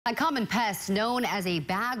A common pest known as a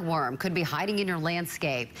bagworm could be hiding in your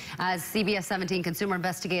landscape. As CBS 17 consumer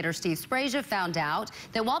investigator Steve Sprague found out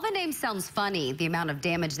that while the name sounds funny, the amount of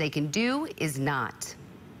damage they can do is not.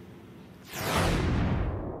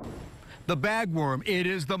 The bagworm, it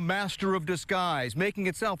is the master of disguise, making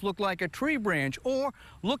itself look like a tree branch or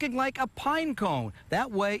looking like a pine cone. That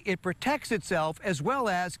way it protects itself as well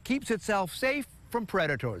as keeps itself safe from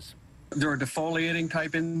predators. They're a defoliating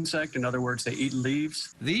type insect. In other words, they eat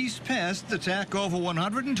leaves. These pests attack over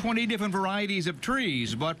 120 different varieties of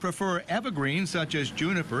trees, but prefer evergreens such as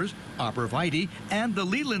junipers, arborvitae, and the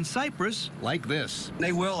Leland cypress like this.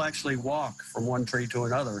 They will actually walk from one tree to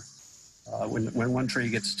another when one tree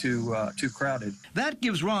gets too crowded. That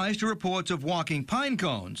gives rise to reports of walking pine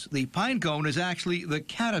cones. The pine cone is actually the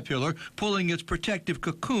caterpillar pulling its protective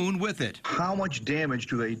cocoon with it. How much damage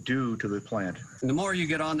do they do to the plant? And the more you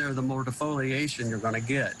get on there, the more defoliation you're going to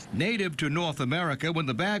get. Native to North America, when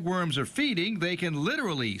the bagworms are feeding, they can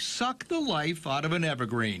literally suck the life out of an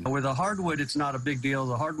evergreen. With a hardwood, it's not a big deal.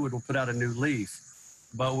 The hardwood will put out a new leaf.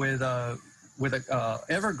 But with a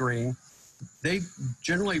evergreen, they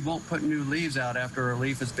generally won't put new leaves out after a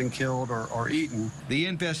leaf has been killed or eaten. The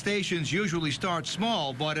infestations usually start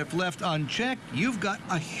small, but if left unchecked, you've got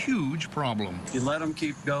a huge problem. If you let them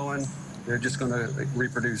keep going, they're just going to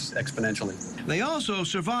reproduce exponentially. They also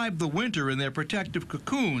survive the winter in their protective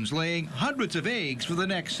cocoons, laying hundreds of eggs for the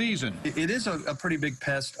next season. It is a pretty big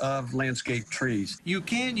pest of landscape trees. You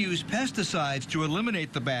can use pesticides to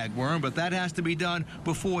eliminate the bagworm, but that has to be done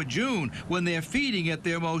before June, when they're feeding at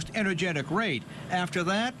their most energetic rate. After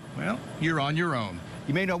that, well, you're on your own.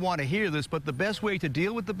 You may not want to hear this, but the best way to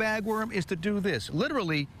deal with the bagworm is to do this.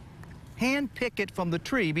 Literally, hand pick it from the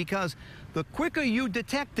tree, because the quicker you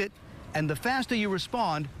detect it and the faster you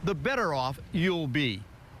respond, the better off you'll be.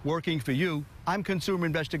 Working for you, I'm consumer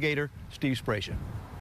investigator Steve Sprague.